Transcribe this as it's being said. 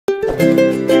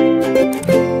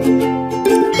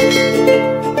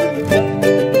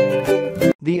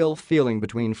The ill feeling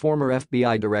between former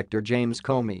FBI Director James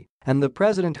Comey and the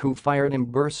president who fired him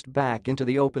burst back into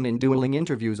the open in dueling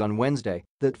interviews on Wednesday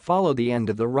that followed the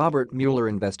end of the Robert Mueller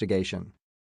investigation.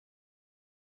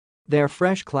 Their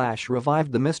fresh clash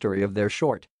revived the mystery of their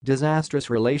short, disastrous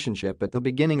relationship at the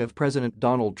beginning of President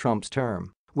Donald Trump's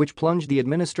term, which plunged the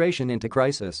administration into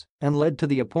crisis and led to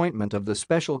the appointment of the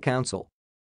special counsel.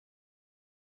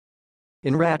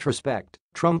 In retrospect,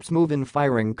 Trump's move in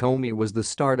firing Comey was the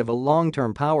start of a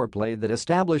long-term power play that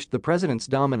established the president's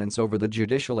dominance over the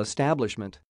judicial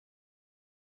establishment.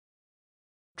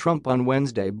 Trump on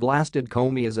Wednesday blasted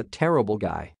Comey as a terrible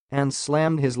guy and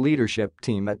slammed his leadership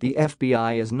team at the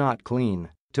FBI as not clean,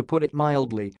 to put it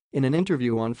mildly, in an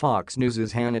interview on Fox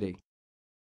News' Hannity.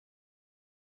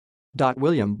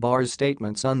 William Barr's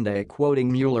statement Sunday,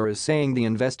 quoting Mueller as saying the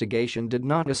investigation did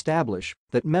not establish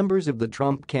that members of the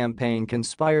Trump campaign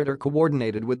conspired or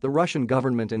coordinated with the Russian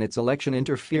government in its election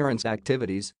interference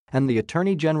activities, and the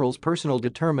Attorney General's personal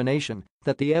determination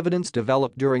that the evidence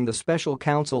developed during the special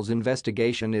counsel's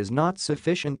investigation is not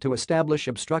sufficient to establish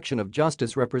obstruction of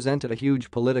justice represented a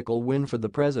huge political win for the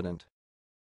president.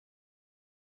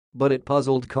 But it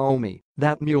puzzled Comey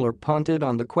that Mueller punted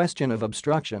on the question of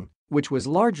obstruction, which was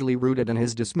largely rooted in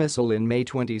his dismissal in May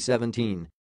 2017.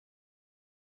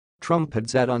 Trump had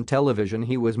said on television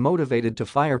he was motivated to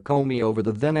fire Comey over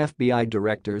the then FBI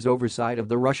director's oversight of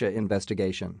the Russia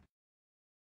investigation.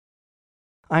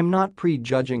 "I'm not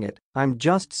prejudging it, I'm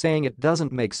just saying it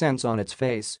doesn't make sense on its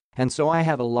face, and so I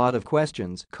have a lot of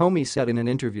questions," Comey said in an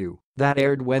interview that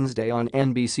aired Wednesday on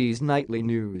NBC's Nightly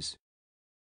News.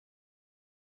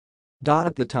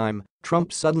 At the time,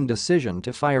 Trump's sudden decision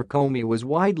to fire Comey was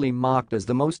widely mocked as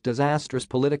the most disastrous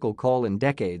political call in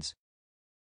decades.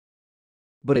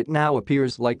 But it now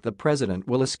appears like the president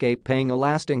will escape paying a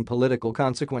lasting political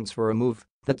consequence for a move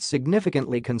that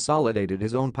significantly consolidated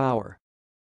his own power.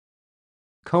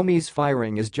 Comey's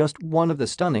firing is just one of the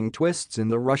stunning twists in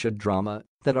the Russia drama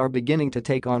that are beginning to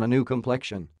take on a new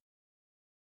complexion.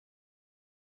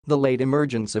 The late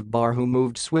emergence of Barr, who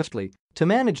moved swiftly to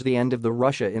manage the end of the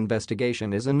Russia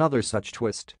investigation, is another such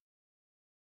twist.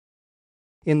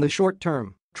 In the short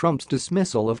term, Trump's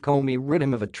dismissal of Comey rid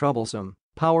him of a troublesome,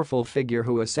 powerful figure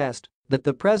who assessed that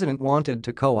the president wanted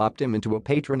to co-opt him into a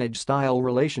patronage-style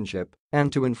relationship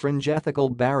and to infringe ethical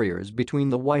barriers between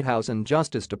the White House and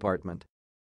Justice Department.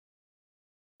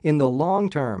 In the long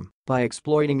term, by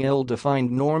exploiting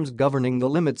ill-defined norms governing the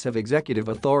limits of executive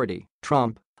authority,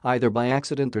 Trump, either by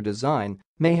accident or design,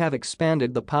 may have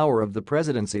expanded the power of the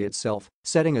presidency itself,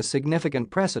 setting a significant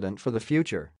precedent for the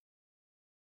future.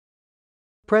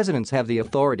 Presidents have the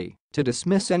authority to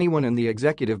dismiss anyone in the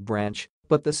executive branch,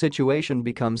 but the situation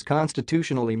becomes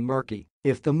constitutionally murky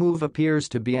if the move appears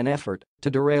to be an effort to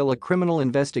derail a criminal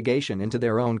investigation into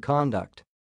their own conduct.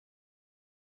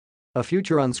 A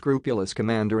future unscrupulous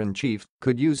commander-in-chief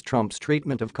could use Trump's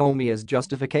treatment of Comey as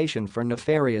justification for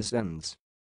nefarious ends.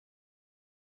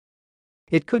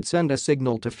 It could send a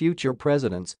signal to future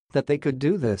presidents that they could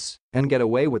do this and get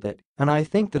away with it, and I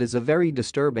think that is a very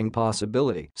disturbing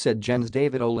possibility, said Jens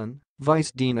David Olin, vice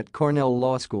dean at Cornell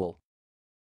Law School.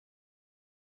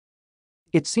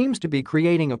 It seems to be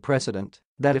creating a precedent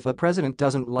that if a president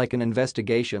doesn't like an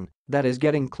investigation that is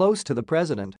getting close to the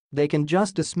president, they can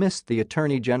just dismiss the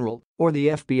attorney general or the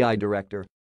FBI director